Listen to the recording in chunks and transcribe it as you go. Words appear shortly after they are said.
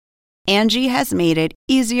Angie has made it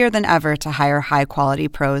easier than ever to hire high-quality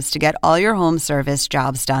pros to get all your home service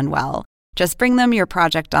jobs done well. Just bring them your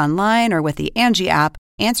project online or with the Angie app,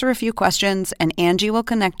 answer a few questions, and Angie will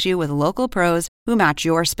connect you with local pros who match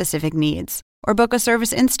your specific needs. Or book a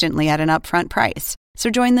service instantly at an upfront price. So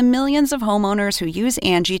join the millions of homeowners who use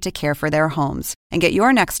Angie to care for their homes and get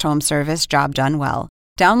your next home service job done well.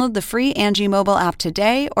 Download the free Angie mobile app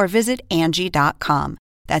today or visit Angie.com.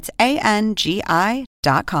 That's ANGI.com.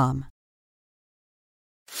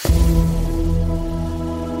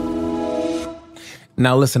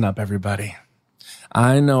 Now listen up, everybody.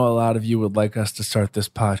 I know a lot of you would like us to start this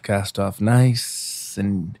podcast off nice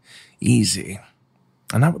and easy,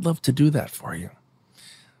 and I would love to do that for you.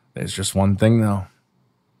 There's just one thing, though.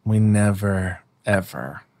 We never,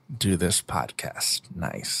 ever do this podcast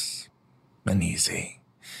nice and easy.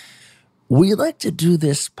 We like to do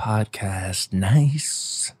this podcast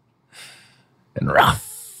nice and rough.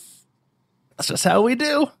 That's just how we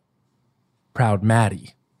do. Proud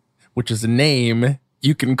Maddie, which is a name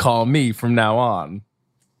you can call me from now on.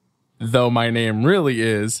 Though my name really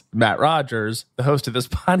is Matt Rogers, the host of this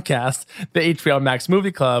podcast, the HBO Max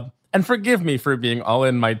Movie Club. And forgive me for being all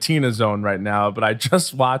in my Tina zone right now, but I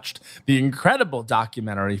just watched the incredible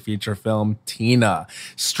documentary feature film Tina,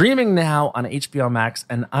 streaming now on HBO Max,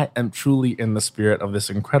 and I am truly in the spirit of this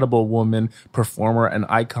incredible woman, performer, and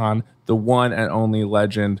icon, the one and only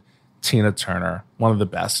legend, Tina Turner, one of the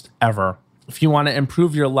best ever. If you want to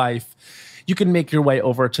improve your life, you can make your way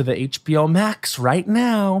over to the HBO Max right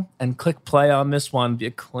now and click play on this one, the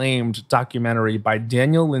acclaimed documentary by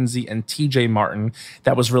Daniel Lindsay and TJ Martin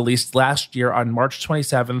that was released last year on March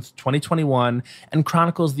 27th, 2021, and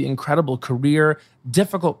chronicles the incredible career,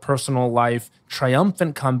 difficult personal life,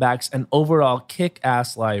 triumphant comebacks, and overall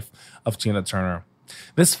kick-ass life of Tina Turner.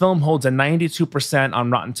 This film holds a 92%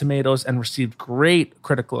 on Rotten Tomatoes and received great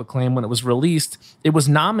critical acclaim when it was released. It was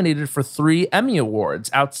nominated for 3 Emmy Awards: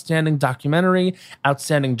 Outstanding Documentary,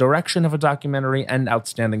 Outstanding Direction of a Documentary, and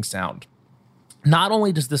Outstanding Sound. Not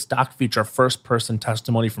only does this doc feature first-person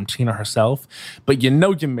testimony from Tina herself, but you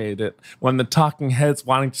know you made it when the talking heads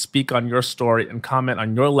wanting to speak on your story and comment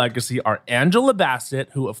on your legacy are Angela Bassett,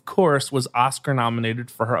 who of course was Oscar-nominated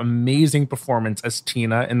for her amazing performance as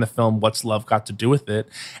Tina in the film What's Love Got to Do with It,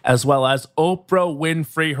 as well as Oprah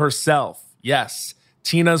Winfrey herself. Yes,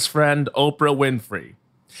 Tina's friend Oprah Winfrey.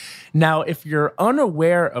 Now, if you're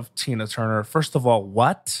unaware of Tina Turner, first of all,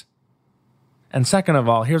 what? And second of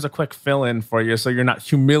all, here's a quick fill-in for you so you're not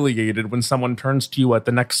humiliated when someone turns to you at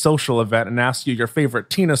the next social event and asks you your favorite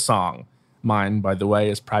Tina song. Mine, by the way,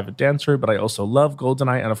 is Private Dancer, but I also love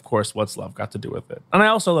Goldeneye and, of course, What's Love Got to Do with It. And I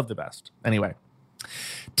also love The Best. Anyway,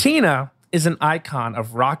 Tina is an icon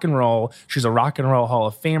of rock and roll. She's a rock and roll Hall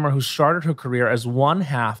of Famer who started her career as one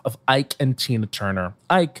half of Ike and Tina Turner.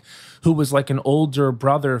 Ike, who was like an older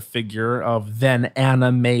brother figure of then Anna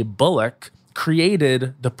Mae Bullock,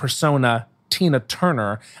 created the persona Tina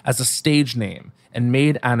Turner as a stage name and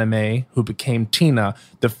made Anna Mae, who became Tina,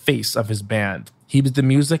 the face of his band. He was the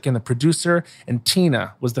music and the producer, and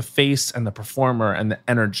Tina was the face and the performer and the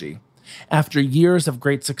energy. After years of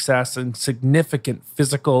great success and significant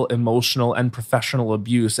physical, emotional, and professional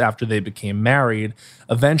abuse after they became married,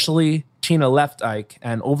 eventually Tina left Ike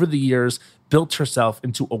and over the years built herself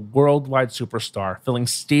into a worldwide superstar, filling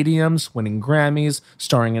stadiums, winning Grammys,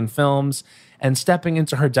 starring in films, and stepping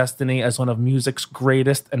into her destiny as one of music's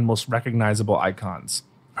greatest and most recognizable icons.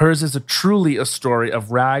 Hers is truly a story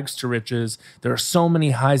of rags to riches. There are so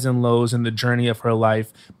many highs and lows in the journey of her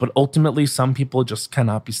life, but ultimately some people just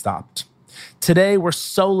cannot be stopped. Today, we're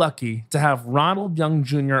so lucky to have Ronald Young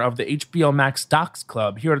Jr. of the HBO Max Docs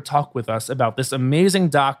Club here to talk with us about this amazing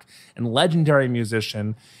doc and legendary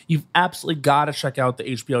musician. You've absolutely got to check out the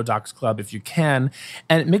HBO Docs Club if you can,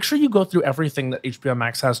 and make sure you go through everything that HBO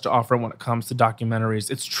Max has to offer when it comes to documentaries.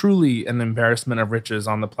 It's truly an embarrassment of riches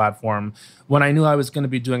on the platform. When I knew I was going to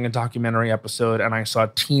be doing a documentary episode and I saw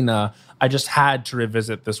Tina, I just had to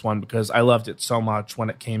revisit this one because I loved it so much when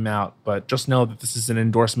it came out. But just know that this is an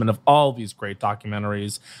endorsement of all these great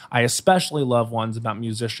documentaries. I especially love ones about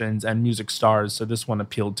musicians and music stars, so this one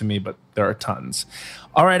appealed to me, but there are tons.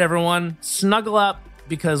 All right, everyone, snuggle up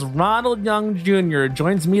because Ronald Young Jr.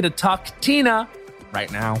 joins me to talk Tina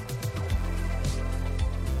right now.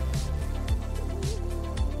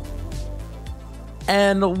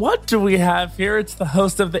 And what do we have here? It's the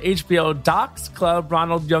host of the HBO Docs Club,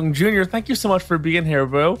 Ronald Young Jr. Thank you so much for being here,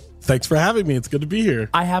 boo. Thanks for having me. It's good to be here.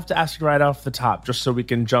 I have to ask you right off the top, just so we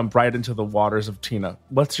can jump right into the waters of Tina.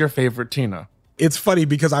 What's your favorite Tina? It's funny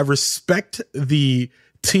because I respect the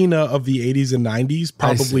Tina of the 80s and 90s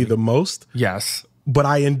probably the most. Yes. but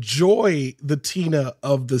I enjoy the Tina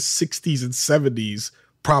of the 60s and 70s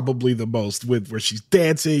probably the most, with where she's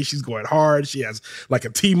dancing, she's going hard, she has like a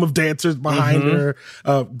team of dancers behind her.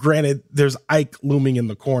 Granted, there's Ike looming in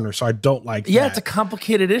the corner, so I don't like that. It's a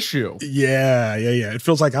complicated issue. Yeah. It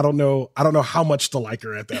feels like I don't know how much to like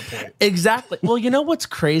her at that point. Exactly. Well, you know what's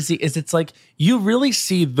crazy is it's like you really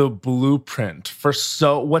see the blueprint for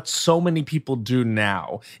what so many people do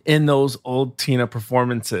now in those old Tina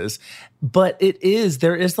performances. But there's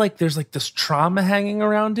this trauma hanging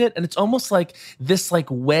around it, and it's almost like this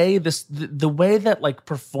way the way that like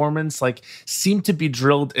performance like seemed to be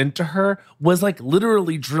drilled into her was like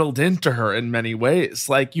literally drilled into her in many ways.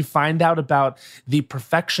 Like you find out about the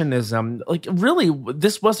perfectionism. Like really,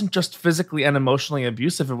 this wasn't just physically and emotionally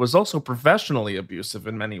abusive; it was also professionally abusive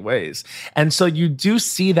in many ways. And so you do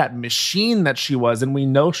see that machine that she was, and we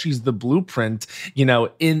know she's the blueprint, you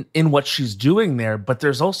know, in what she's doing there. But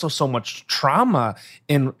there's also so much trauma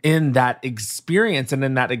in that experience and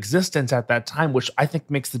in that existence at that time, which I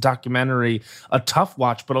think makes the documentary a tough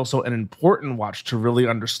watch, but also an important watch to really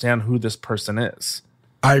understand who this person is.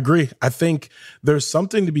 I agree. I think there's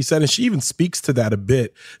something to be said, and she even speaks to that a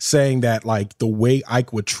bit, saying that like the way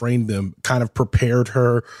Ike would train them kind of prepared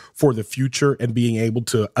her for the future and being able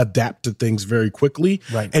to adapt to things very quickly.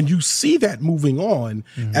 Right. And you see that moving on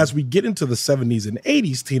as we get into the 70s and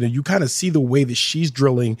 80s, Tina. You kind of see the way that she's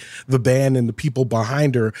drilling the band and the people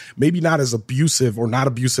behind her, maybe not as abusive or not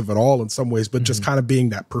abusive at all in some ways, but just kind of being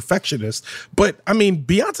that perfectionist. But I mean,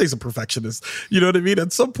 Beyonce's a perfectionist. You know what I mean?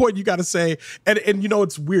 At some point, you got to say, and you know,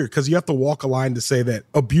 it's weird because you have to walk a line to say that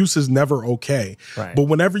abuse is never okay. Right. But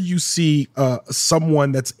whenever you see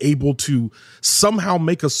someone that's able to somehow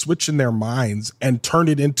make a switch in their minds and turn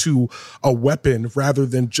it into a weapon rather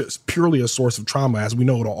than just purely a source of trauma, as we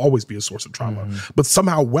know it'll always be a source of trauma, but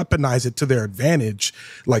somehow weaponize it to their advantage,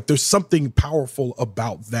 like there's something powerful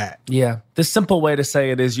about that. Yeah. The simple way to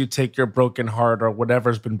say it is you take your broken heart or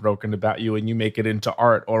whatever's been broken about you and you make it into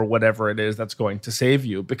art or whatever it is that's going to save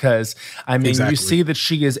you. Because, I mean, Exactly. You see that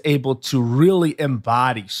she is able to really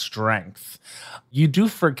embody strength. You do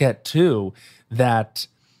forget, too, that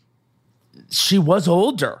she was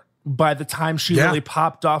older by the time she really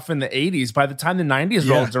popped off in the 80s. By the time the 90s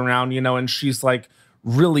rolls around, you know, and she's like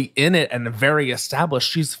really in it and very established,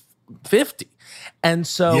 she's 50. And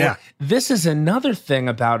so this is another thing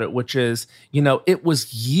about it, which is, you know, it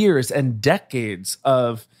was years and decades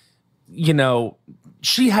of, you know,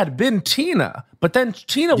 she had been Tina, but then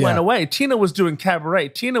Tina went away. Tina was doing cabaret.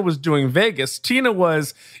 Tina was doing Vegas. Tina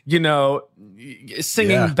was, you know,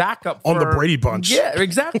 singing backup on the Brady Bunch. Yeah,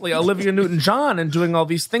 exactly. Olivia Newton-John and doing all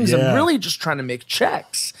these things and really just trying to make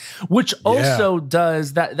checks, which also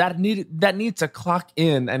does that needs to clock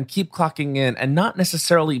in and keep clocking in and not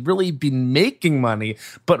necessarily really be making money,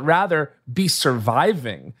 but rather be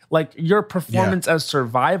surviving. Like your performance as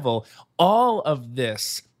survival, all of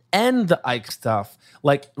this and the Ike stuff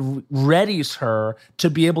like readies her to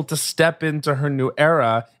be able to step into her new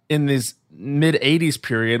era in this mid-80s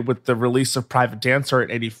period with the release of Private Dancer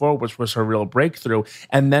in 84, which was her real breakthrough,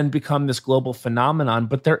 and then become this global phenomenon.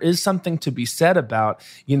 But there is something to be said about,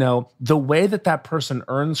 you know, the way that person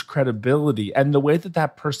earns credibility and the way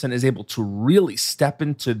that person is able to really step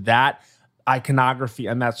into that iconography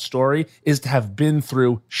and that story is to have been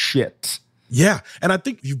through shit. Yeah. And I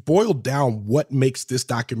think you've boiled down what makes this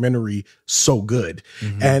documentary so good.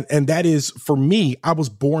 And that is, for me, I was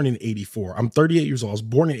born in 84. I'm 38 years old. I was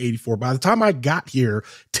born in 84. By the time I got here,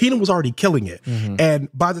 Tina was already killing it. And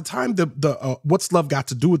by the time the What's Love Got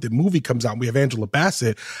to Do with It movie comes out, and we have Angela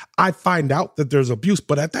Bassett, I find out that there's abuse.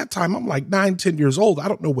 But at that time, I'm like 9, 10 years old. I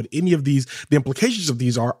don't know what any of the implications of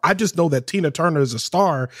these are. I just know that Tina Turner is a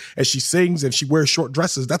star and she sings and she wears short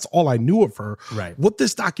dresses. That's all I knew of her. Right. What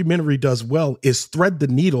this documentary does well is thread the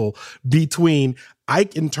needle between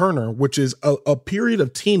Ike and Turner, which is a period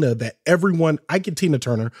of Tina that Ike and Tina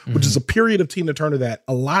Turner, which is a period of Tina Turner that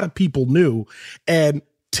a lot of people knew, and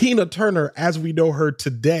Tina Turner, as we know her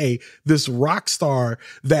today, this rock star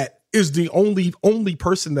that is the only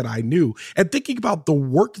person that I knew. And thinking about the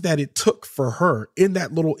work that it took for her in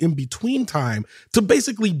that little in-between time to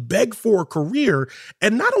basically beg for a career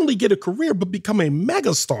and not only get a career, but become a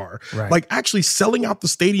megastar. Right. Like actually selling out the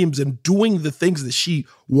stadiums and doing the things that she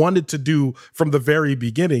wanted to do from the very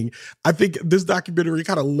beginning. I think this documentary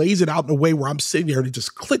kind of lays it out in a way where I'm sitting there and it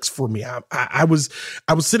just clicks for me. I was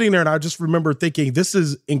sitting there and I just remember thinking, this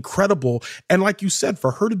is incredible. And like you said,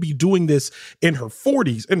 for her to be doing this in her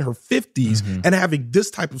 40s, in her 50s and having this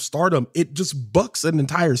type of stardom, it just bucks an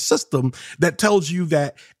entire system that tells you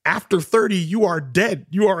that after 30, you are dead.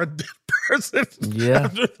 You are a dead person. Yeah.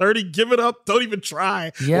 After 30, give it up. Don't even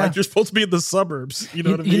try. Yeah. Like you're supposed to be in the suburbs. You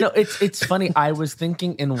know what I mean? You know, it's funny. I was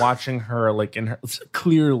thinking in watching her, like in her,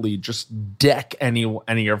 clearly just deck any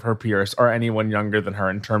of her peers or anyone younger than her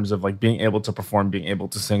in terms of like being able to perform, being able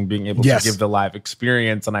to sing, being able to give the live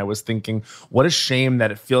experience. And I was thinking, what a shame that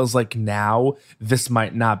it feels like now this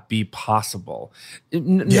might not be possible.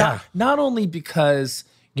 Not only because,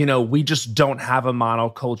 you know, we just don't have a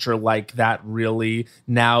monoculture like that really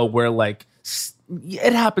now, where like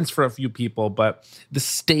it happens for a few people, but the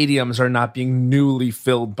stadiums are not being newly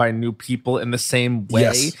filled by new people in the same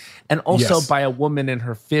way. And also by a woman in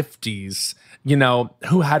her 50s, you know,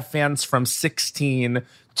 who had fans from 16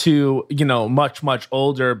 to, you know, much, much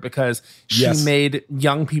older, because she made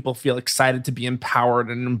young people feel excited to be empowered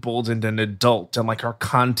and emboldened and adult. And like her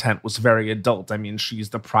content was very adult. I mean,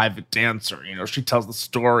 she's the private dancer, you know, she tells the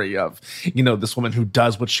story of, you know, this woman who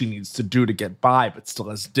does what she needs to do to get by, but still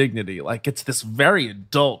has dignity. Like it's this very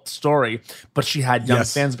adult story, but she had young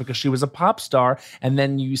fans because she was a pop star. And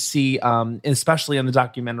then you see, especially in the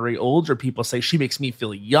documentary, older people say she makes me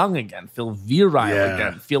feel young again, feel virile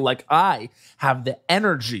again, feel like I have the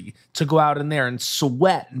energy to go out in there and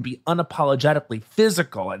sweat and be unapologetically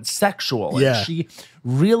physical and sexual. And she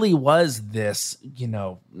really was this, you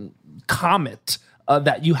know, comet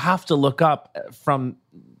that you have to look up from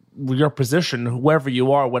your position, whoever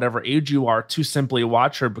you are, whatever age you are, to simply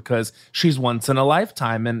watch her, because she's once in a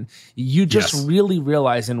lifetime. And you just really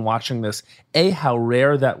realize in watching this, A, how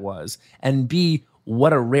rare that was, and B,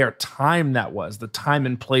 what a rare time that was, the time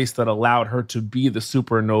and place that allowed her to be the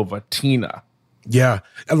supernova Tina. Yeah.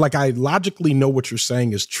 And like, I logically know what you're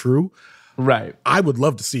saying is true. Right. I would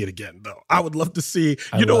love to see it again, though. I would love to see,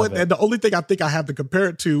 you know what? And the only thing I think I have to compare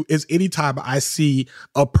it to is anytime I see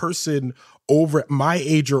a person over at my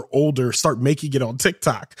age or older start making it on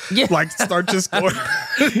TikTok. Yeah. Like start just going.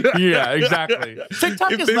 Yeah, exactly.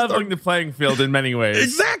 TikTok is leveling the playing field in many ways.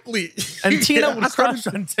 Exactly. And Tina would crush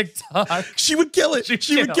on TikTok. She would kill it.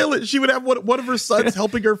 She would kill it. She would have one of her sons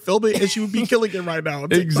helping her film it, and she would be killing it right now on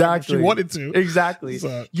TikTok exactly. if she wanted to. Exactly.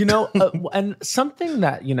 So. You know, and something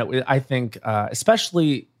that, you know, I think,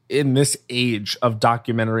 especially in this age of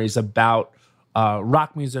documentaries about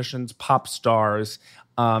rock musicians, pop stars,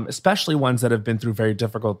 especially ones that have been through very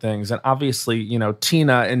difficult things. And obviously, you know,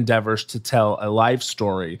 Tina endeavors to tell a life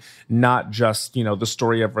story, not just, you know, the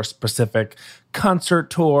story of a specific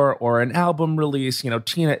concert tour or an album release. You know,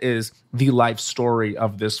 Tina is the life story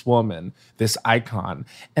of this woman, this icon.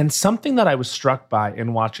 And something that I was struck by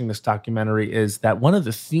in watching this documentary is that one of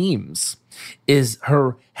the themes is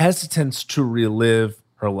her hesitance to relive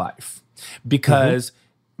her life, because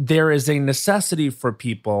there is a necessity for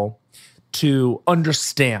people to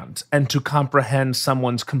understand and to comprehend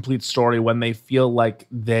someone's complete story when they feel like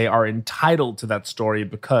they are entitled to that story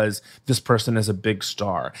because this person is a big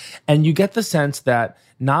star. And you get the sense that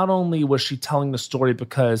not only was she telling the story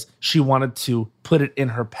because she wanted to put it in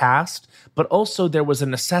her past, but also there was a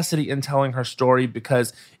necessity in telling her story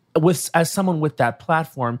because as someone with that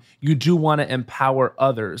platform, you do want to empower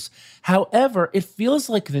others. However, it feels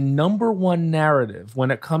like the number one narrative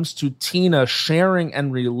when it comes to Tina sharing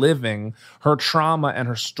and reliving her trauma and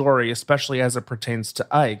her story, especially as it pertains to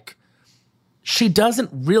Ike, she doesn't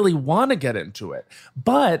really want to get into it.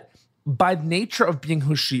 But by nature of being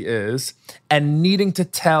who she is and needing to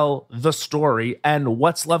tell the story, and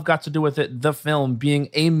What's Love Got to Do with It, the film, being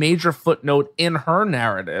a major footnote in her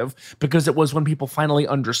narrative, because it was when people finally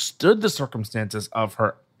understood the circumstances of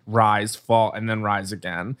her rise, fall, and then rise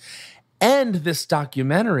again. And this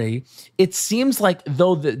documentary, it seems like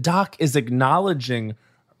though the doc is acknowledging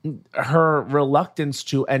her reluctance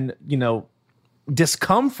to, and, you know,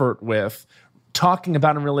 discomfort with talking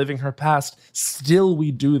about and reliving her past, still we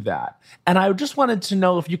do that. And I just wanted to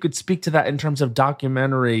know if you could speak to that in terms of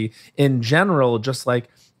documentary in general, just like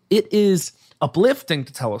it is uplifting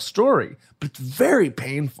to tell a story, but it's very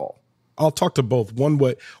painful. I'll talk to both. One,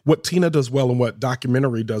 what Tina does well and what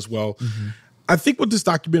documentary does well. I think what this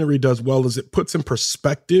documentary does well is it puts in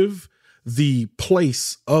perspective the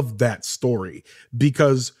place of that story,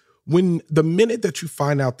 because when the minute that you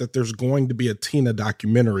find out that there's going to be a Tina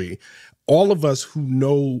documentary, all of us who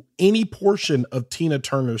know any portion of Tina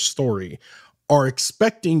Turner's story are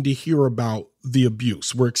expecting to hear about the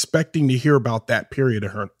abuse. We're expecting to hear about that period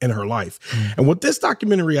in her life. And what this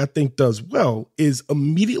documentary, I think, does well is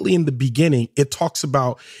immediately in the beginning, it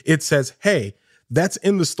says, hey, that's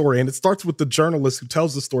in the story. And it starts with the journalist who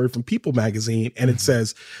tells the story from People magazine. And it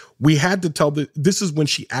says, we had to tell this is when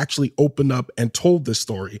she actually opened up and told this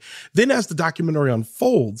story. Then as the documentary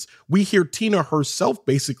unfolds, we hear Tina herself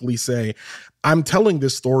basically say, I'm telling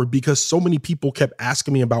this story because so many people kept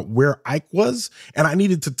asking me about where Ike was. And I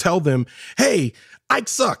needed to tell them, hey, Ike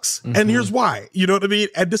sucks. And here's why. You know what I mean?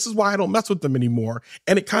 And this is why I don't mess with them anymore.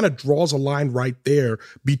 And it kind of draws a line right there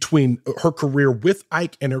between her career with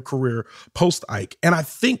Ike and her career post Ike. And I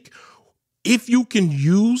think if you can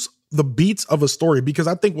use the beats of a story, because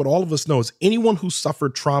I think what all of us know is anyone who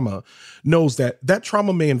suffered trauma knows that that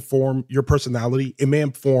trauma may inform your personality. It may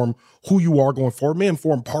inform who you are going forward. It may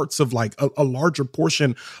inform parts of like a larger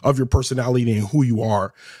portion of your personality and who you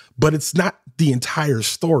are, but it's not the entire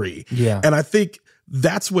story. Yeah. And I think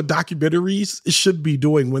that's what documentaries should be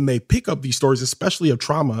doing when they pick up these stories, especially of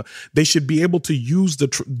trauma. They should be able to use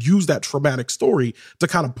use that traumatic story to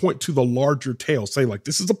kind of point to the larger tale, say like,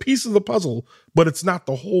 this is a piece of the puzzle, but it's not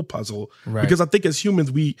the whole puzzle. Right. Because I think as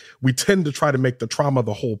humans, we tend to try to make the trauma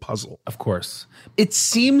the whole puzzle. Of course. It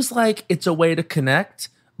seems like it's a way to connect,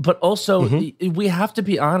 but also we have to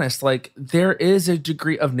be honest, like there is a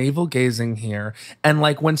degree of navel gazing here. And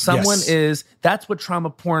like when someone that's what trauma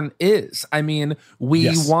porn is. I mean, we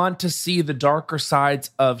want to see the darker sides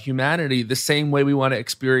of humanity the same way we want to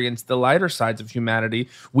experience the lighter sides of humanity.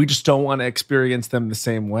 We just don't want to experience them the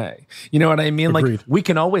same way. You know what I mean? Agreed. Like we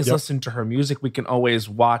can always listen to her music. We can always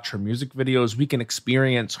watch her music videos. We can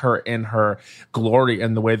experience her in her glory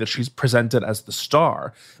and the way that she's presented as the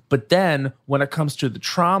star. But then when it comes to the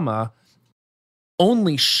trauma,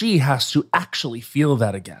 only she has to actually feel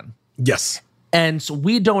that again. Yes. And so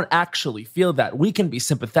we don't actually feel that. We can be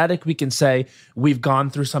sympathetic. We can say we've gone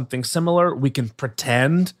through something similar. We can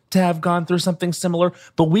pretend to have gone through something similar,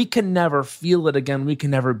 but we can never feel it again. We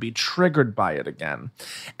can never be triggered by it again.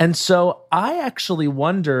 And so I actually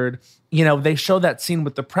wondered, you know, they show that scene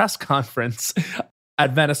with the press conference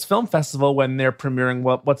at Venice Film Festival when they're premiering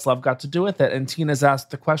What's Love Got to Do With It? And Tina's asked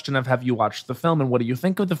the question of, have you watched the film and what do you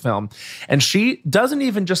think of the film? And she doesn't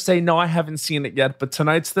even just say, no, I haven't seen it yet, but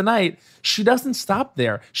tonight's the night. She doesn't stop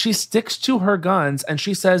there. She sticks to her guns and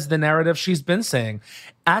she says the narrative she's been saying.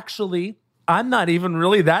 Actually, I'm not even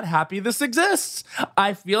really that happy this exists.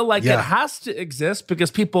 I feel like it has to exist because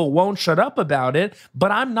people won't shut up about it, but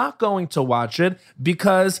I'm not going to watch it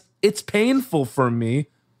because it's painful for me.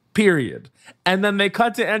 Period. And then they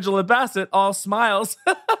cut to Angela Bassett, all smiles,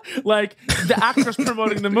 like the actress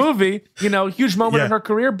promoting the movie, you know, huge moment in her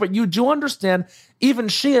career. But you do understand, even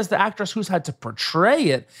she as the actress who's had to portray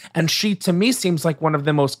it, and she, to me, seems like one of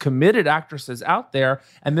the most committed actresses out there.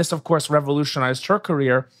 And this, of course, revolutionized her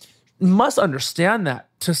career. Must understand that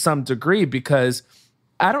to some degree, because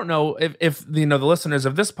I don't know if you know the listeners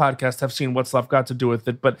of this podcast have seen What's Love Got to Do With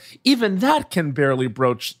It, but even that can barely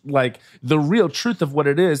broach like the real truth of what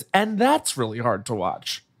it is, and that's really hard to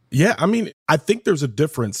watch. Yeah, I mean, I think there's a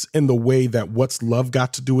difference in the way that What's Love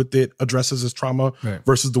Got to Do With It addresses his trauma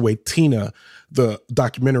versus the way Tina, the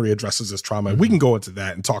documentary, addresses his trauma. And we can go into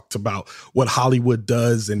that and talk about what Hollywood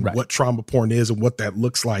does and what trauma porn is and what that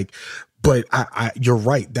looks like. But you're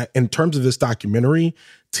right that in terms of this documentary,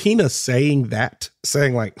 Tina saying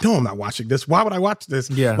like, no, I'm not watching this. Why would I watch this?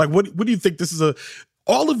 Yeah. Like, what do you think this is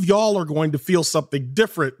all of y'all are going to feel something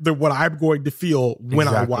different than what I'm going to feel when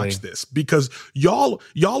I watch this, because y'all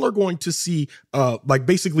are going to see like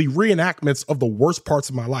basically reenactments of the worst parts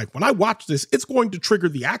of my life. When I watch this, it's going to trigger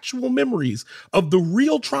the actual memories of the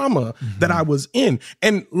real trauma that I was in.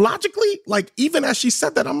 And logically, like even as she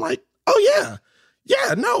said that, I'm like, oh yeah.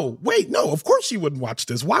 Yeah, no, wait, no, of course she wouldn't watch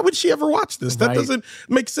this. Why would she ever watch this? That doesn't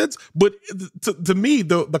make sense. But to me,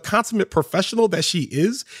 the consummate professional that she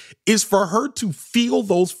is for her to feel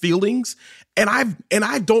those feelings. And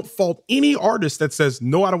I don't fault any artist that says,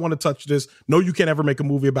 no, I don't want to touch this. No, you can't ever make a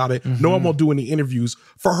movie about it. No, I won't do any interviews.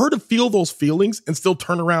 For her to feel those feelings and still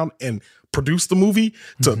turn around and produce the movie,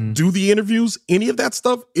 to do the interviews, any of that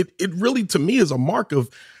stuff, it really, to me, is a mark of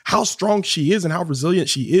how strong she is and how resilient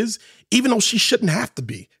she is, even though she shouldn't have to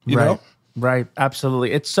be, you know? Right.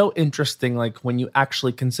 Absolutely. It's so interesting, like when you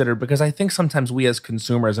actually consider, because I think sometimes we as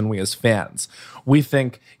consumers and we as fans, we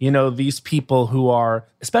think, you know, these people who are,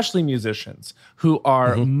 especially musicians, who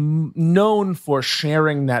are known for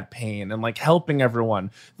sharing that pain and like helping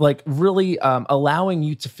everyone, like really allowing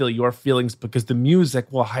you to feel your feelings because the music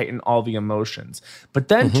will heighten all the emotions. But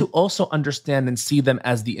then to also understand and see them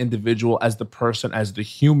as the individual, as the person, as the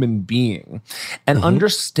human being, and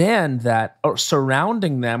understand that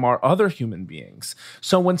surrounding them are other human beings.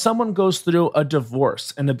 So when someone goes through a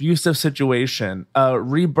divorce, an abusive situation, a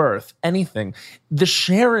rebirth, anything, the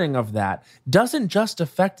sharing of that doesn't just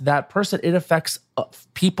affect that person, it affects affects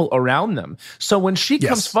people around them. So when she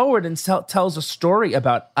comes forward and tells a story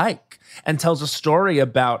about Ike and tells a story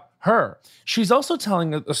about her, she's also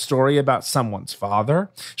telling a story about someone's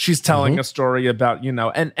father. She's telling a story about,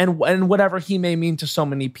 and whatever he may mean to so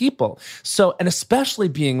many people. So, and especially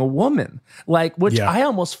being a woman, which I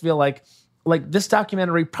almost feel like this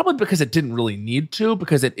documentary, probably because it didn't really need to,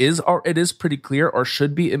 because it is pretty clear, or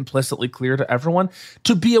should be implicitly clear to everyone,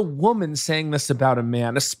 to be a woman saying this about a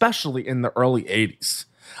man, especially in the early 80s.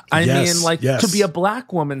 I mean, to be a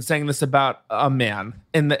black woman saying this about a man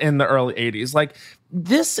in the early 80s,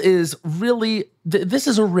 this is really, this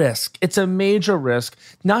is a risk. It's a major risk,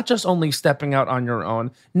 not just only stepping out on your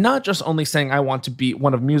own, not just only saying I want to be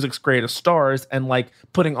one of music's greatest stars and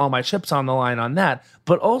putting all my chips on the line on that,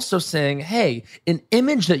 but also saying, hey, an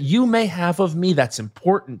image that you may have of me that's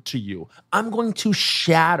important to you, I'm going to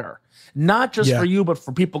shatter. Not just for you, but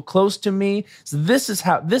for people close to me. So this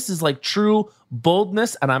is true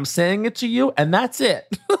boldness, and I'm saying it to you, and that's it.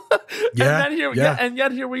 And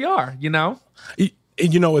yet here we are,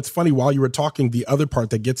 It's funny, while you were talking, the other part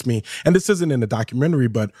that gets me, and this isn't in the documentary,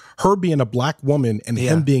 but her being a black woman and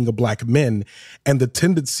him being a black man, and the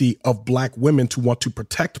tendency of black women to want to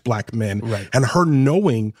protect black men, and her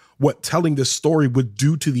knowing what telling this story would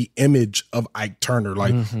do to the image of Ike Turner.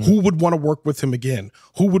 Who would want to work with him again?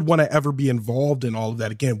 Who would want to ever be involved in all of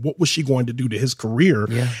that again? What was she going to do to his career?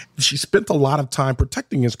 She spent a lot of time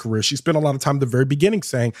protecting his career. She spent a lot of time at the very beginning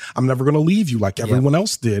saying, I'm never going to leave you like everyone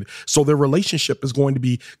else did. So their relationship is going to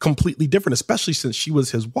be completely different, especially since she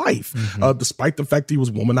was his wife, despite the fact that he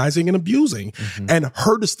was womanizing and abusing. And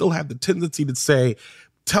her to still have the tendency to say,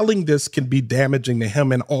 telling this can be damaging to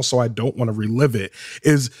him, and also I don't want to relive it,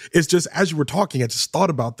 is just, as you were talking, I just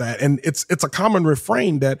thought about that. And it's a common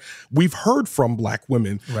refrain that we've heard from black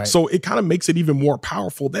women. So it kind of makes it even more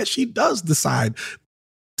powerful that she does decide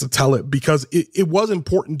to tell it, because it was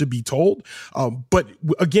important to be told. But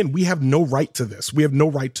again, we have no right to this. We have no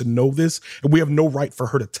right to know this, and we have no right for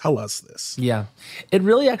her to tell us this. Yeah. It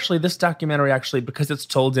really this documentary, because it's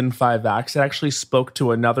told in 5 acts, it actually spoke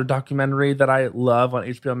to another documentary that I love on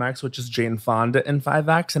HBO Max, which is Jane Fonda in 5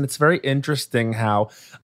 acts. And it's very interesting how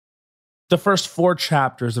the first 4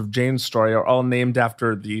 chapters of Jane's story are all named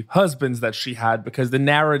after the husbands that she had, because the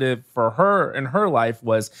narrative for her in her life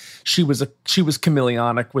was she was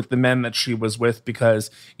chameleonic with the men that she was with because,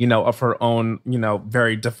 of her own,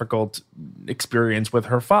 very difficult experience with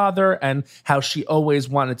her father, and how she always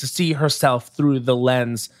wanted to see herself through the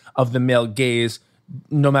lens of the male gaze,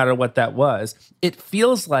 no matter what that was. It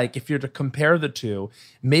feels like, if you're to compare the two,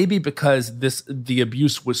 maybe because the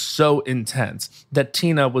abuse was so intense that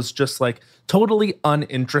Tina was just totally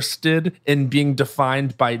uninterested in being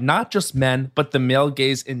defined by not just men, but the male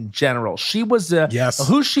gaze in general. She was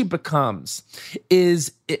who she becomes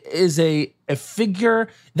is a figure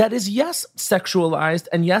that is, yes, sexualized,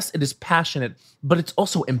 and yes, it is passionate, but it's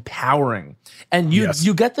also empowering. And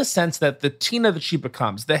you get the sense that the Tina that she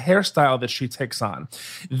becomes, the hairstyle that she takes on,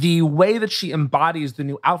 the way that she embodies the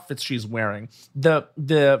new outfits she's wearing,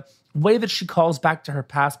 the way that she calls back to her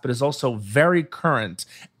past, but is also very current,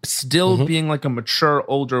 still being a mature,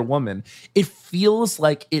 older woman. It feels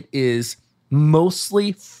like it is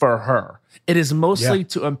mostly for her. It is mostly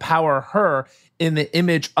to empower her in the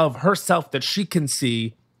image of herself that she can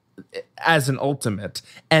see as an ultimate,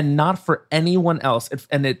 and not for anyone else.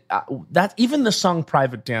 That even the song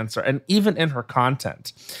Private Dancer, and even in her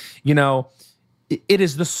content, it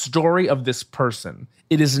is the story of this person.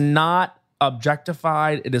 It is not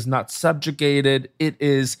objectified. It is not subjugated. It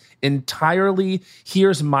is entirely,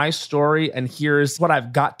 here's my story and here's what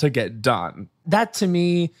I've got to get done. That to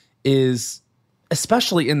me is,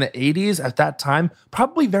 especially in the 80s at that time,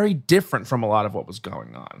 probably very different from a lot of what was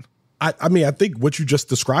going on. I mean, I think what you just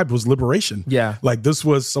described was liberation. Yeah. This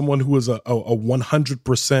was someone who was a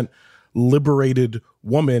 100% liberated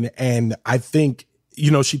woman. And I think,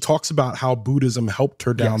 she talks about how Buddhism helped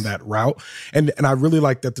her down that route. And I really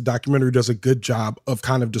like that the documentary does a good job of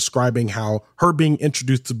kind of describing how her being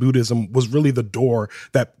introduced to Buddhism was really the door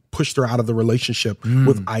that pushed her out of the relationship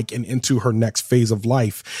with Ike and into her next phase of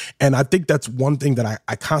life. And I think that's one thing that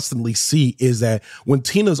I constantly see, is that when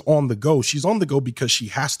Tina's on the go, she's on the go because she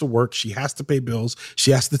has to work, she has to pay bills,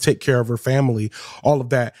 she has to take care of her family, all of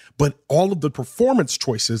that. But all of the performance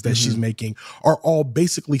choices that she's making are all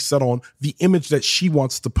basically set on the image that she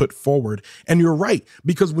wants to put forward. And you're right,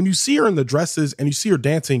 because when you see her in the dresses and you see her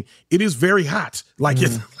dancing, it is very hot.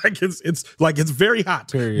 It's very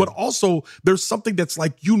hot. Period. But also there's something that's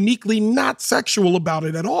uniquely not sexual about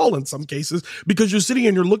it at all in some cases, because you're sitting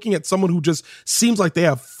and you're looking at someone who just seems like they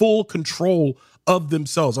have full control of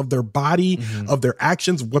themselves, of their body, of their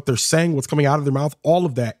actions, what they're saying, what's coming out of their mouth, all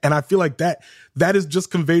of that. And I feel like that is just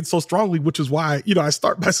conveyed so strongly, which is why, I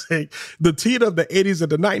start by saying the Tina of the 80s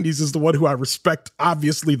and the 90s is the one who I respect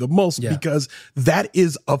obviously the most, because that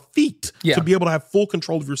is a feat to be able to have full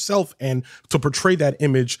control of yourself and to portray that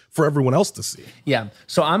image for everyone else to see. Yeah.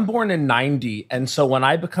 So I'm born in 90. And so when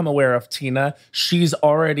I become aware of Tina, she's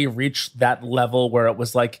already reached that level where it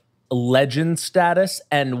was like legend status.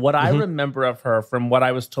 And what I remember of her from what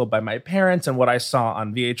I was told by my parents and what I saw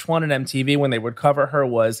on VH1 and MTV when they would cover her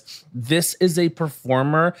was, this is a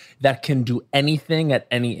performer that can do anything at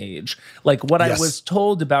any age. Like what I was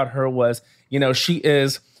told about her was, she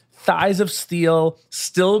is thighs of steel,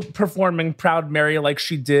 still performing Proud Mary like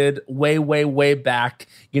she did way, way, way back.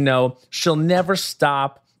 She'll never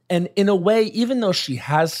stop. And in a way, even though she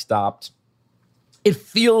has stopped, it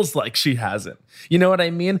feels like she hasn't. You know what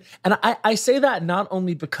I mean? And I say that not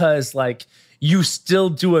only because like you still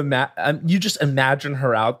do you just imagine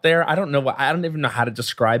her out there. I don't even know how to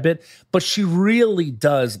describe it, but she really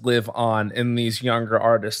does live on in these younger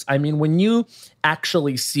artists. I mean, when you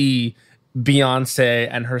actually see Beyonce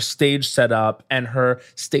and her stage setup and her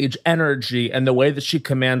stage energy and the way that she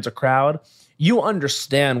commands a crowd, you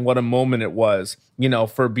understand what a moment it was,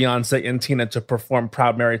 for Beyonce and Tina to perform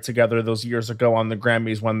Proud Mary together those years ago on the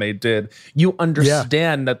Grammys when they did. You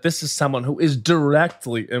understand that this is someone who is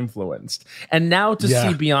directly influenced. And now to see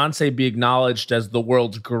Beyonce be acknowledged as the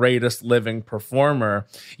world's greatest living performer,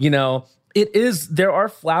 there are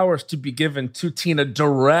flowers to be given to Tina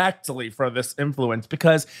directly for this influence,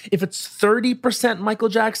 because if it's 30% Michael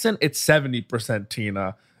Jackson, it's 70%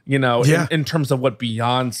 Tina, in terms of what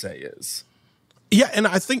Beyonce is. Yeah, and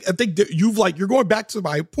I think that you're going back to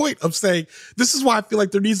my point of saying this is why I feel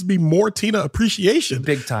like there needs to be more Tina appreciation,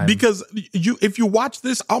 big time. Because if you watch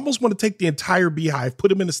this, I almost want to take the entire Beehive, put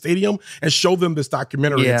them in a stadium, and show them this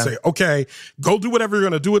documentary and say, okay, go do whatever you're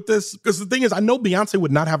going to do with this. Because the thing is, I know Beyonce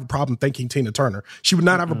would not have a problem thanking Tina Turner. She would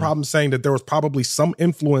not have a problem saying that there was probably some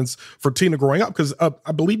influence for Tina growing up, because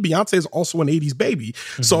I believe Beyonce is also an 80s baby.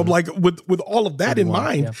 So I'm like, with all of that in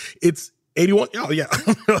mind, it's 81. Oh, yeah.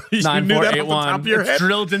 You 9481. It's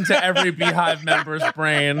drilled into every Beehive member's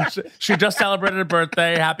brain. She just celebrated a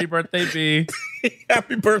birthday. Happy birthday, B.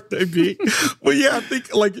 Happy birthday, B. But yeah, I think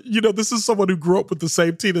this is someone who grew up with the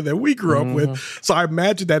same Tina that we grew up with. So I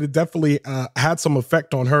imagine that it definitely had some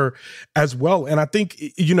effect on her as well. And I think,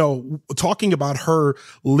 talking about her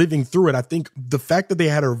living through it, I think the fact that they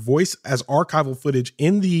had her voice as archival footage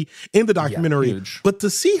in the documentary, but to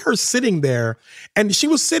see her sitting there, and she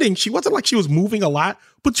wasn't like she was moving a lot,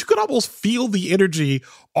 but you could almost feel the energy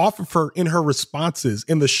off of her in her responses,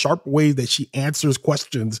 in the sharp way that she answers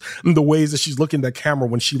questions, and the ways that she's looking at the camera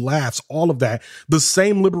when she laughs, all of that. The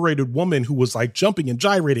same liberated woman who was like jumping and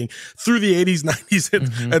gyrating through the 80s,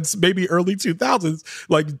 90s, and maybe early 2000s.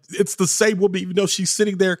 Like, it's the same woman, even though she's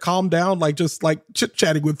sitting there calm down, like just like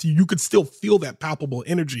chit-chatting with you, you could still feel that palpable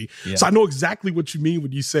energy. Yeah. So I know exactly what you mean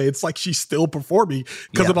when you say it's like she's still performing,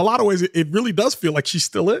 because in a lot of ways, it really does feel like she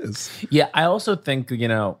still is. Yeah, I also think,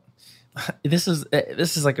 this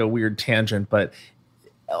is like a weird tangent, but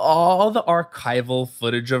all the archival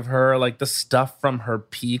footage of her, like the stuff from her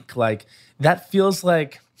peak, like that feels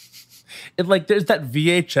like there's that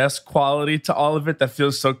VHS quality to all of it that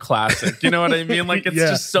feels so classic. You know what I mean? Like it's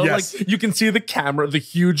just so like you can see the camera, the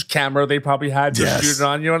huge camera they probably had to shoot it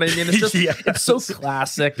on. You know what I mean? It's just it's so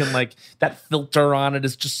classic, and like that filter on it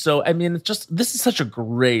is just so. I mean, this is such a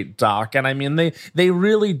great doc, and I mean they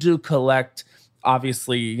really do collect.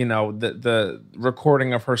 Obviously, the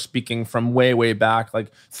recording of her speaking from way, way back,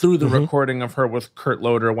 like through the recording of her with Kurt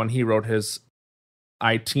Loder when he wrote his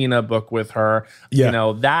Tina book with her.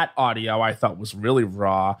 That audio I thought was really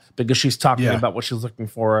raw, because she's talking about what she's looking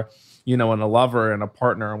for, in a lover and a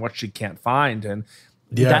partner, and what she can't find. And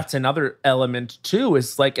that's another element too,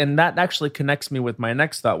 is like, and that actually connects me with my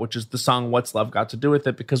next thought, which is the song What's Love Got to Do with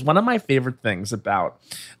It? Because one of my favorite things about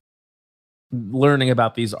learning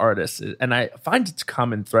about these artists, and I find it's a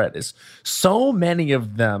common thread, is so many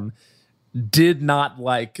of them did not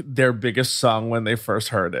like their biggest song when they first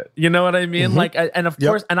heard it. You know what I mean? Like, and of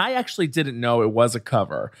course, and I actually didn't know it was a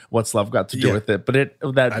cover, What's Love Got to Do with It, but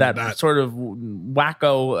that sort of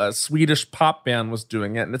wacko Swedish pop band was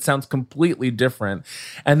doing it, and it sounds completely different.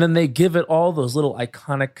 And then they give it all those little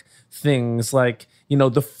iconic things, like,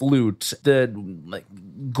 the flute, the like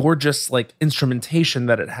gorgeous like instrumentation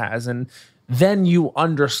that it has. And then you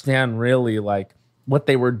understand really like what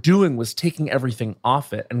they were doing was taking everything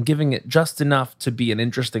off it and giving it just enough to be an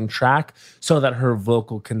interesting track so that her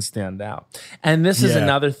vocal can stand out. And this is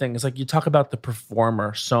another thing. It's like you talk about the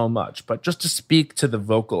performer so much, but just to speak to the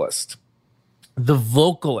vocalist, the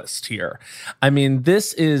vocalist here. I mean,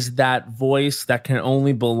 this is that voice that can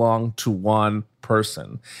only belong to one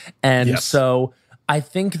person. And so I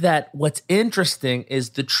think that what's interesting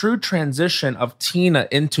is the true transition of Tina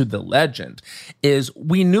into the legend is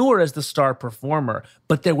we knew her as the star performer,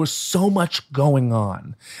 but there was so much going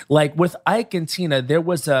on. Like with Ike and Tina, there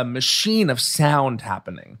was a machine of sound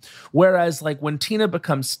happening. Whereas like when Tina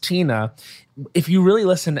becomes Tina, if you really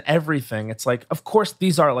listen to everything, it's like, of course,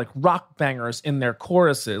 these are like rock bangers in their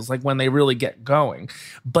choruses, like when they really get going.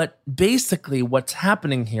 But basically what's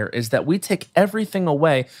happening here is that we take everything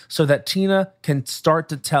away so that Tina can start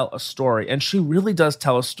to tell a story. And she really does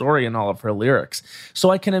tell a story in all of her lyrics. So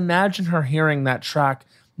I can imagine her hearing that track,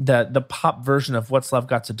 the pop version of What's Love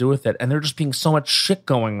Got to Do With It, and there just being so much shit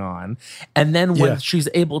going on. And then when she's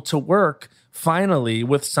able to work finally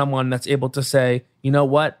with someone that's able to say, you know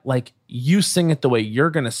what, like you sing it the way you're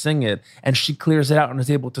going to sing it, and she clears it out and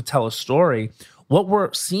is able to tell a story. What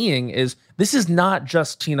we're seeing is this is not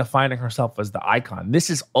just Tina finding herself as the icon. This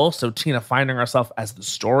is also Tina finding herself as the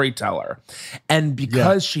storyteller. And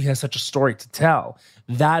because she has such a story to tell,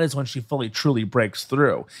 that is when she fully, truly breaks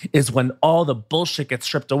through, is when all the bullshit gets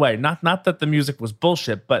stripped away. Not that the music was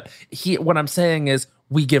bullshit, but what I'm saying is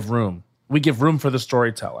we give room. We give room for the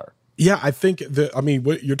storyteller. Yeah, I think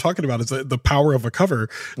what you're talking about is the power of a cover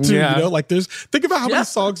too. You know, like think about how many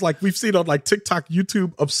songs like we've seen on like TikTok,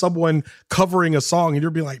 YouTube of someone covering a song, and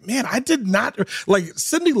you'll be like, man, I did not like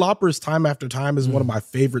Cyndi Lauper's Time After Time is one of my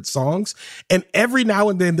favorite songs. And every now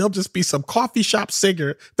and then there'll just be some coffee shop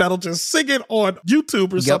singer that'll just sing it on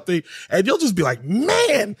YouTube or something. And you'll just be like,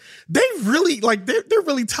 man, they really like they're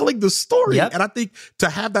really telling the story. And I think to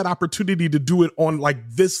have that opportunity to do it on like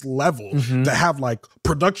this level, to have like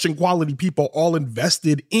production quality people all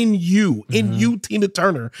invested in you, Tina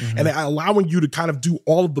Turner, and allowing you to kind of do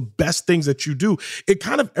all of the best things that you do. It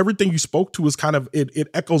kind of, everything you spoke to is kind of, it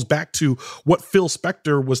echoes back to what Phil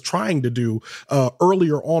Spector was trying to do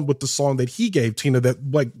earlier on with the song that he gave Tina that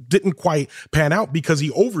like didn't quite pan out because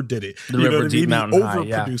he overdid it. The River Deep Mountain High,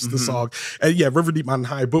 he overproduced the song. And River Deep Mountain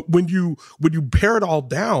High. But when you pare it all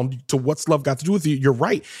down to What's Love Got to Do With You, you're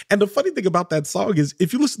right. And the funny thing about that song is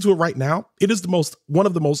if you listen to it right now, it is one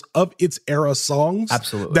of the most of its era songs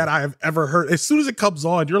that I have ever heard. As soon as it comes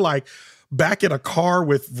on, you're like back in a car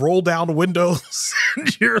with roll down windows.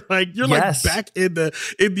 you're like back in the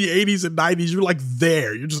 80s and 90s. You're like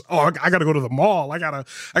there. You're just, I gotta go to the mall. I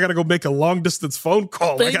gotta go make a long distance phone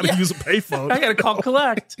call. I gotta use a payphone. I gotta call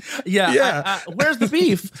collect. Where's the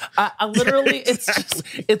beef? I literally,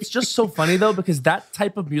 it's just so funny though, because that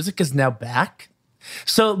type of music is now back.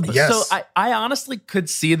 So I honestly could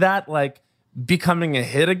see that like becoming a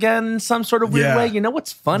hit again in some sort of weird way. You know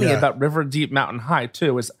what's funny about River Deep Mountain High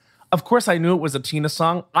too is, of course, I knew it was a Tina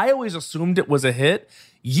song. I always assumed it was a hit.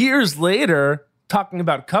 Years later, talking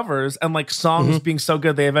about covers and like songs being so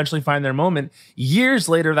good they eventually find their moment. Years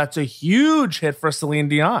later, that's a huge hit for Celine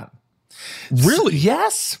Dion. Really?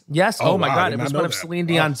 Yes. Oh my God. It was one of Celine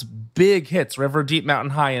Dion's big hits, River Deep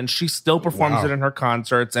Mountain High, and she still performs it in her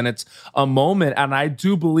concerts, and it's a moment, and I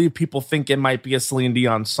do believe people think it might be a Celine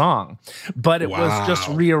Dion song, but it was just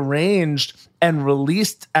rearranged and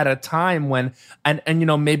released at a time when, and you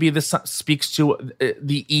know, maybe this speaks to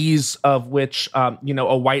the ease of which, you know,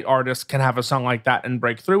 a white artist can have a song like that and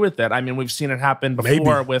break through with it. I mean, we've seen it happen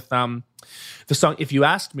before with the song If You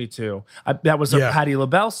Asked Me To. That was a Patti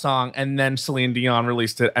LaBelle song, and then Celine Dion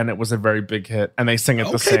released it, and it was a very big hit, and they sing it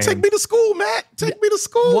the same. Take me to school, Matt. Take me to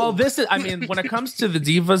school. Well, this is, I mean, when it comes to the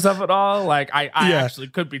divas of it all, like, I actually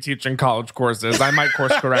could be teaching college courses. I might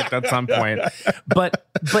course correct at some point. But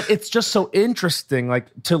it's just so interesting, like,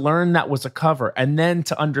 to learn that was a cover, and then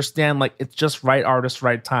to understand, like, it's just right artist,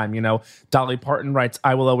 right time. You know, Dolly Parton writes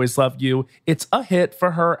I Will Always Love You. It's a hit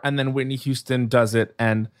for her, and then Whitney Houston does it,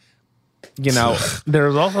 and you know,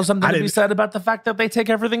 there's also something to be said about the fact that they take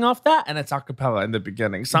everything off that and it's a cappella in the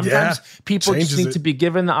beginning. Sometimes people just need to be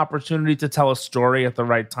given the opportunity to tell a story at the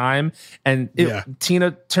right time. And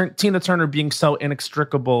Tina Turner being so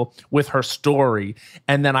inextricable with her story.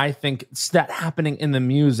 And then I think it's that happening in the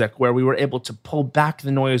music where we were able to pull back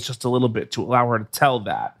the noise just a little bit to allow her to tell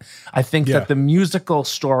that. I think that the musical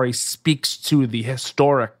story speaks to the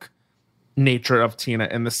historic nature of Tina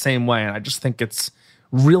in the same way. And I just think it's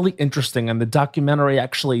really interesting, and the documentary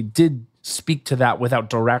actually did speak to that without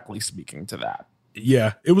directly speaking to that.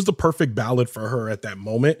 Yeah, it was the perfect ballad for her at that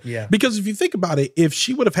moment. Yeah, because if you think about it, if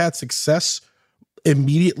she would have had success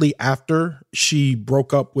immediately after she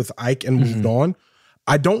broke up with Ike and moved on,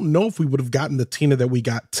 I don't know if we would have gotten the Tina that we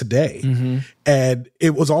got today. And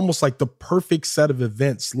it was almost like the perfect set of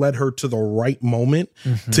events led her to the right moment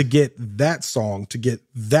to get that song, to get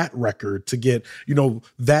that record, to get, you know,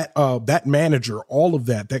 that manager, all of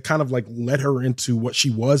that kind of like led her into what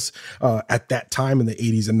she was at that time in the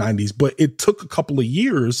 80s and 90s. But it took a couple of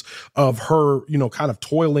years of her, you know, kind of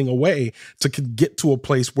toiling away to get to a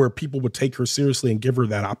place where people would take her seriously and give her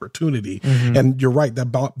that opportunity. And you're right,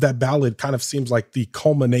 that ballad kind of seems like the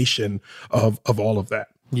culmination of all of that.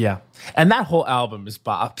 Yeah. And that whole album is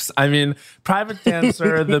bops. I mean, Private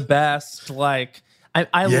Dancer, the best. Like, I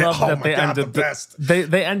love that they ended the best.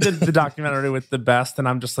 They ended the documentary with the best, and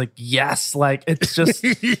I'm just like, yes, like it's just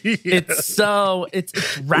it's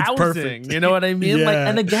rousing. It's you know what I mean? Yeah. Like,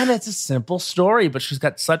 and again, it's a simple story, but she's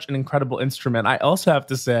got such an incredible instrument. I also have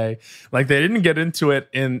to say, like, they didn't get into it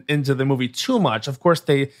into the movie too much. Of course,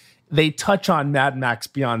 they touch on Mad Max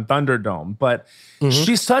Beyond Thunderdome, but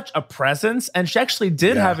she's such a presence, and she actually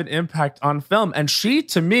did have an impact on film. And she,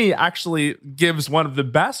 to me, actually gives one of the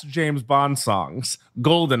best James Bond songs,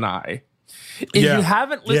 GoldenEye. If you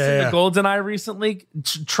haven't listened to GoldenEye recently,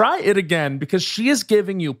 try it again, because she is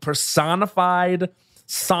giving you personified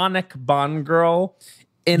Sonic Bond girl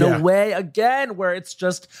in a way, again, where it's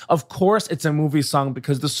just, of course, it's a movie song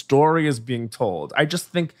because the story is being told. I just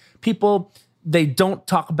think people... they don't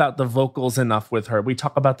talk about the vocals enough with her. We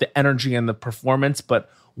talk about the energy and the performance, but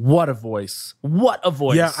what a voice. What a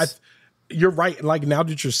voice. Yeah, you're right. Like, now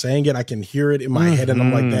that you're saying it, I can hear it in my head, and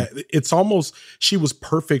I'm like, that. It's almost, she was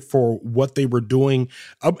perfect for what they were doing.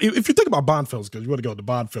 If you think about Bond films, because you want to go to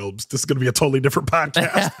Bond films, this is going to be a totally different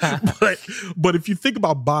podcast. but if you think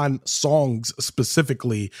about Bond songs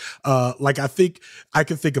specifically, like I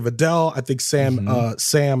can think of Adele. I think Sam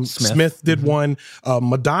Smith did one.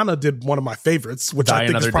 Madonna did one of my favorites, which I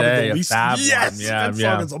think is probably the least. That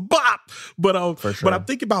song is a bop. But I'm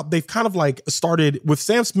thinking about, they've kind of like started with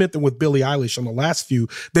Sam Smith and with Billie Eilish on the last few,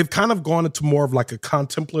 they've kind of gone into more of like a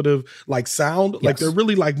contemplative like sound. Like they're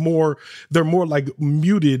really like they're more like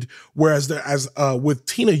muted. Whereas with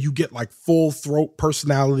Tina, you get like full throat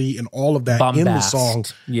personality and all of that in the song.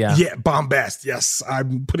 Yeah, bombast. Yes,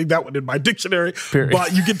 I'm putting that one in my dictionary. Period.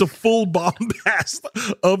 But you get the full bombast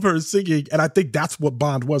of her singing, and I think that's what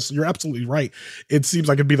Bond was. So you're absolutely right. It seems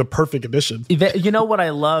like it'd be the perfect addition. You know what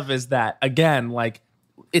I love is that, again, like,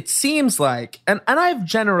 it seems like, and I've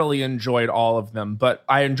generally enjoyed all of them, but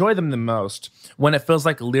I enjoy them the most when it feels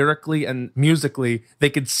like lyrically and musically they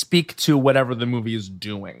could speak to whatever the movie is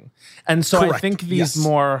doing. And so I think these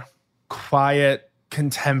more quiet,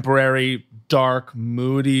 contemporary, dark,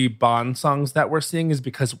 moody Bond songs that we're seeing is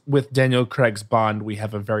because with Daniel Craig's Bond, we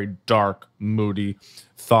have a very dark, moody,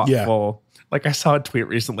 thoughtful... Like, I saw a tweet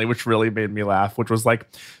recently, which really made me laugh, which was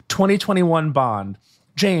like, 2021 Bond.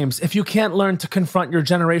 James, if you can't learn to confront your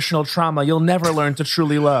generational trauma, you'll never learn to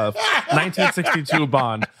truly love. 1962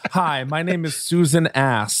 Bond. Hi, my name is Susan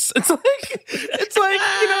Ass. It's like, you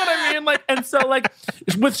know what I mean? Like, and so like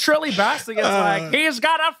with Shirley Bassey, it's like, he's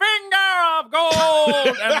got a finger of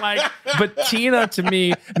gold. And like, but Tina, to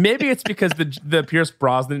me, maybe it's because the Pierce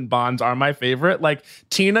Brosnan Bonds are my favorite. Like,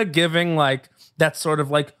 Tina giving like that sort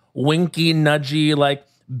of like winky, nudgy, like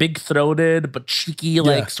big throated, but cheeky,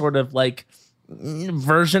 like sort of like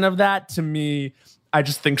version of that, to me, I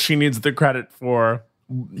just think she needs the credit for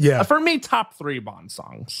me, top 3 Bond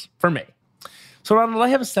songs for me. So Ronald, I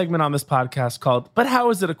have a segment on this podcast called But How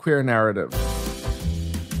Is It a Queer Narrative?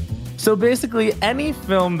 So basically, any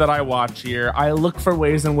film that I watch here, I look for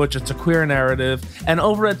ways in which it's a queer narrative, and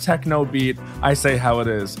over at Techno Beat, I say how it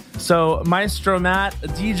is. So Maestro Matt,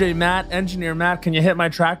 DJ Matt, Engineer Matt, can you hit my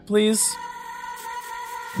track, please?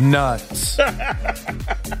 Nuts.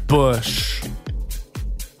 Bush.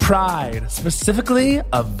 Pride, specifically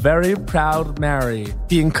a very proud Mary,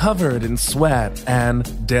 being covered in sweat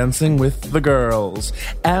and dancing with the girls.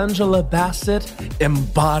 Angela Bassett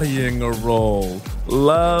embodying a role.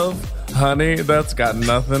 Love, honey, that's got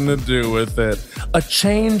nothing to do with it. A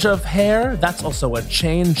change of hair, that's also a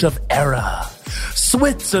change of era.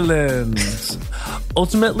 Switzerland.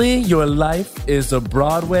 Ultimately, your life is a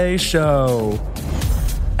Broadway show.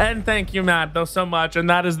 And thank you, Matt, though, so much. And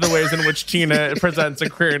that is the ways in which Tina presents a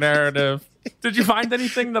queer narrative. Did you find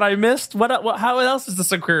anything that I missed? How else is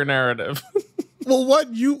this a queer narrative? Well, what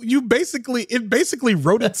it basically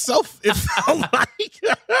wrote itself. It felt like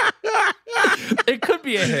it could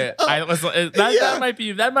be a hit.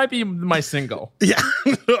 That might be my single. Yeah,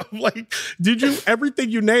 like, did you everything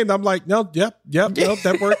you named? I'm like, no, yep, nope,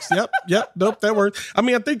 that works. Yep, nope, that works.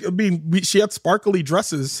 She had sparkly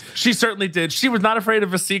dresses. She certainly did. She was not afraid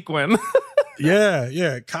of a sequin.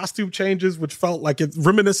 Yeah. Costume changes, which felt like it's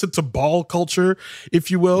reminiscent to ball culture,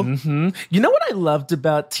 if you will. Mm-hmm. You know what I loved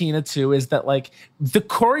about Tina too is that like the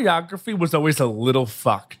choreography was always a little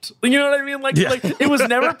fucked. You know what I mean? Like it was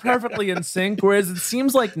never perfectly in sync. Whereas it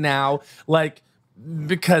seems like now, like,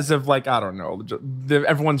 because of like, I don't know,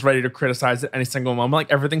 everyone's ready to criticize at any single moment.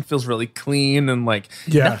 Like everything feels really clean and like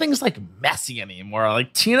nothing's like messy anymore.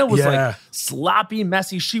 Like Tina was like sloppy,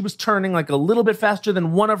 messy. She was turning like a little bit faster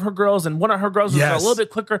than one of her girls, and one of her girls was a little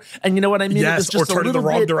bit quicker. And you know what I mean? Yes, it was just or turning the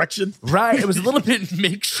wrong direction. Right. It was a little bit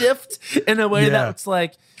makeshift in a way that's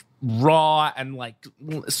like raw and like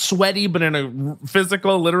sweaty, but in a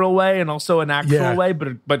physical, literal way, and also an actual way,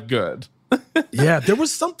 but good. Yeah, there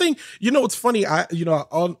was something, it's funny.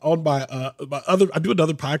 On my I do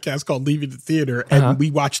another podcast called Leaving the Theater, and we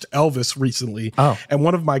watched Elvis recently. And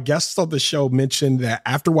one of my guests on the show mentioned that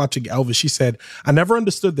after watching Elvis, she said, I never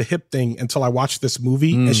understood the hip thing until I watched this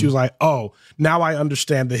movie. And she was like, oh, now I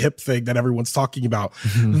understand the hip thing that everyone's talking about.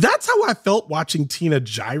 That's how I felt watching Tina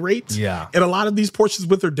gyrate. Yeah. And a lot of these portions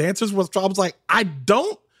with her dancers was, I was like, I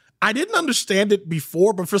didn't understand it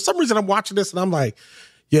before, but for some reason I'm watching this and I'm like,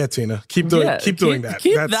 yeah, Tina, keep doing that.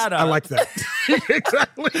 Keep that up. I like that.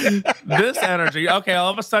 Exactly. This energy. Okay, all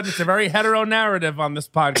of a sudden it's a very hetero narrative on this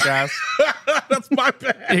podcast. That's my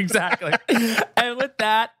bad. Exactly. And with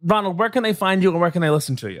that, Ronald, where can they find you and where can they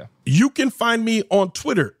listen to you? You can find me on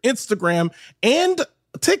Twitter, Instagram, and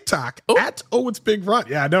TikTok at It's Big Ron.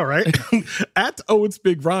 Yeah, I know, right? At It's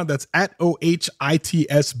Big Ron. That's at OHITSBIGRON.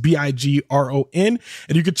 And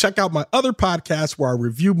you can check out my other podcasts where I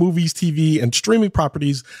review movies, TV, and streaming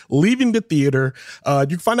properties, Leaving the Theater. You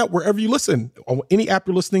can find out wherever you listen, on any app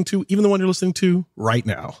you're listening to, even the one you're listening to right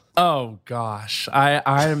now. Oh gosh,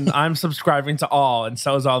 I'm subscribing to all, and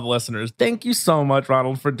so is all the listeners. Thank you so much,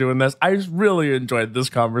 Ronald, for doing this. I just really enjoyed this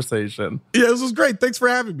conversation. Yeah, this was great. Thanks for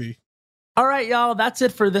having me. All right, y'all, that's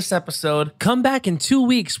it for this episode. Come back in 2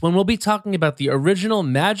 weeks when we'll be talking about the original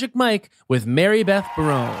Magic Mike with Mary Beth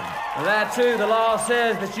Barone. Well, that too, the law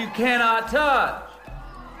says that you cannot touch.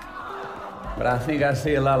 But I think I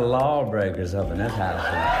see a lot of lawbreakers up in this house.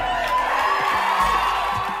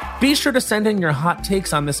 Be sure to send in your hot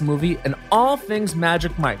takes on this movie and all things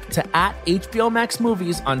Magic Mike to @HBO Max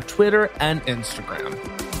Movies on Twitter and Instagram.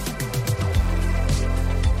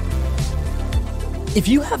 If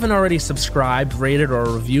you haven't already subscribed, rated, or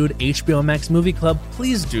reviewed HBO Max Movie Club,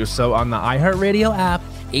 please do so on the iHeartRadio app,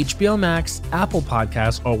 HBO Max, Apple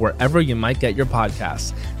Podcasts, or wherever you might get your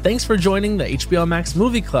podcasts. Thanks for joining the HBO Max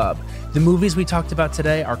Movie Club. The movies we talked about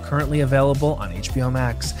today are currently available on HBO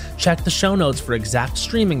Max. Check the show notes for exact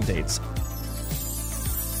streaming dates.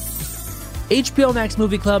 HBO Max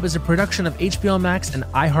Movie Club is a production of HBO Max and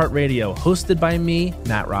iHeartRadio, hosted by me,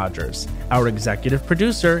 Matt Rogers. Our executive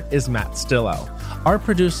producer is Matt Stillo. Our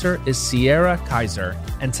producer is Sierra Kaiser,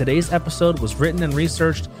 and today's episode was written and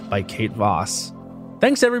researched by Kate Voss.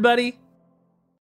 Thanks, everybody!